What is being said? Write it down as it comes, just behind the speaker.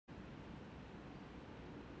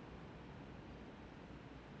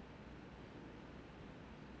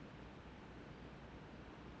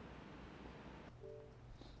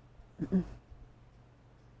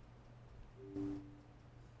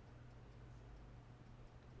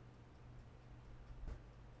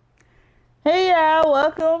Hey y'all,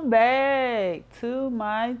 welcome back to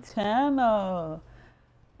my channel.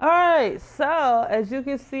 Alright, so as you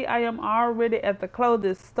can see, I am already at the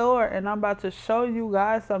clothing store and I'm about to show you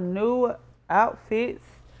guys some new outfits.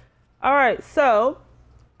 Alright, so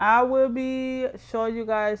I will be showing you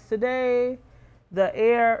guys today the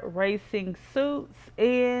air racing suits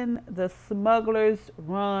and the Smuggler's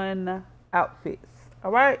Run outfits.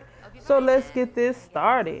 Alright, so let's get this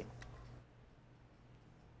started.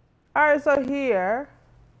 Alright, so here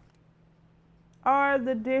are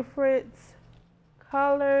the different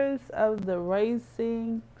colors of the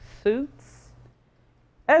racing suits.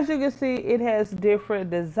 As you can see, it has different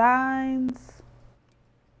designs.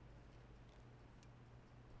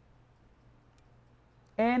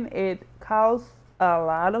 And it costs a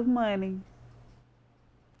lot of money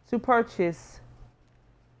to purchase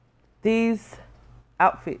these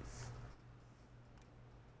outfits.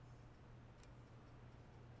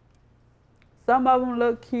 Some of them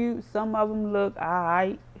look cute, some of them look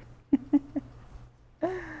alright.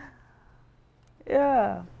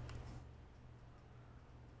 Yeah.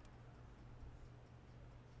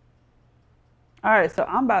 Alright, so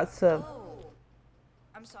I'm about to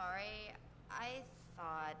I'm sorry. I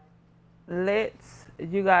thought. let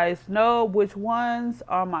you guys know which ones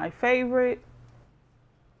are my favorite.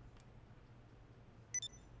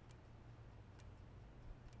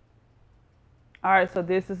 Alright, so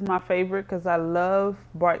this is my favorite because I love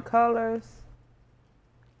bright colors.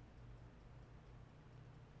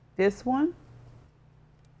 This one.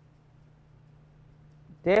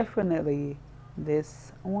 Definitely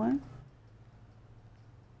this one.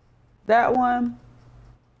 That one.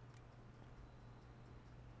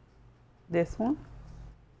 This one.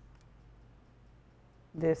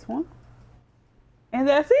 This one. And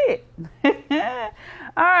that's it.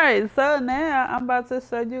 Alright, so now I'm about to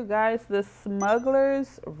show you guys the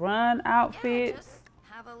Smuggler's Run outfits. Yeah, just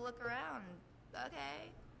have a look around.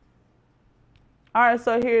 Okay. Alright,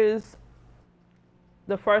 so here's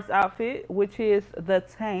the first outfit, which is the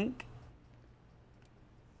tank.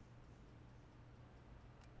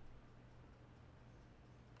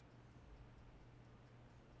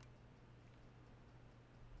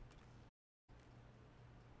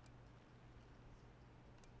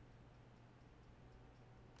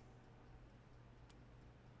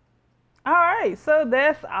 Alright, so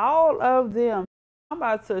that's all of them. I'm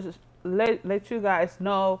about to let you guys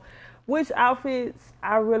know which outfits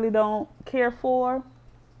I really don't care for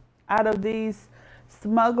out of these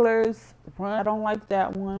Smugglers Run. I don't like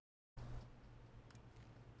that one.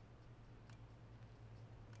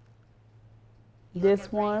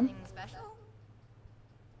 This one.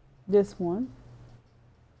 This one.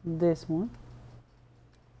 This one.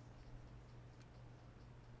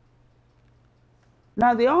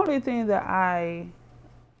 Now, the only thing that I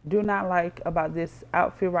do not like about this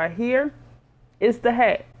outfit right here is the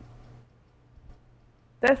hat.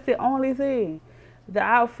 That's the only thing. The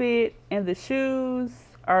outfit and the shoes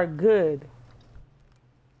are good.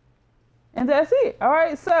 And that's it. All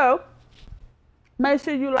right, so make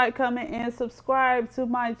sure you like, comment, and subscribe to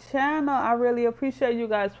my channel. I really appreciate you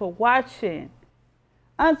guys for watching.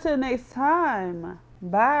 Until next time,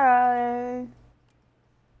 bye.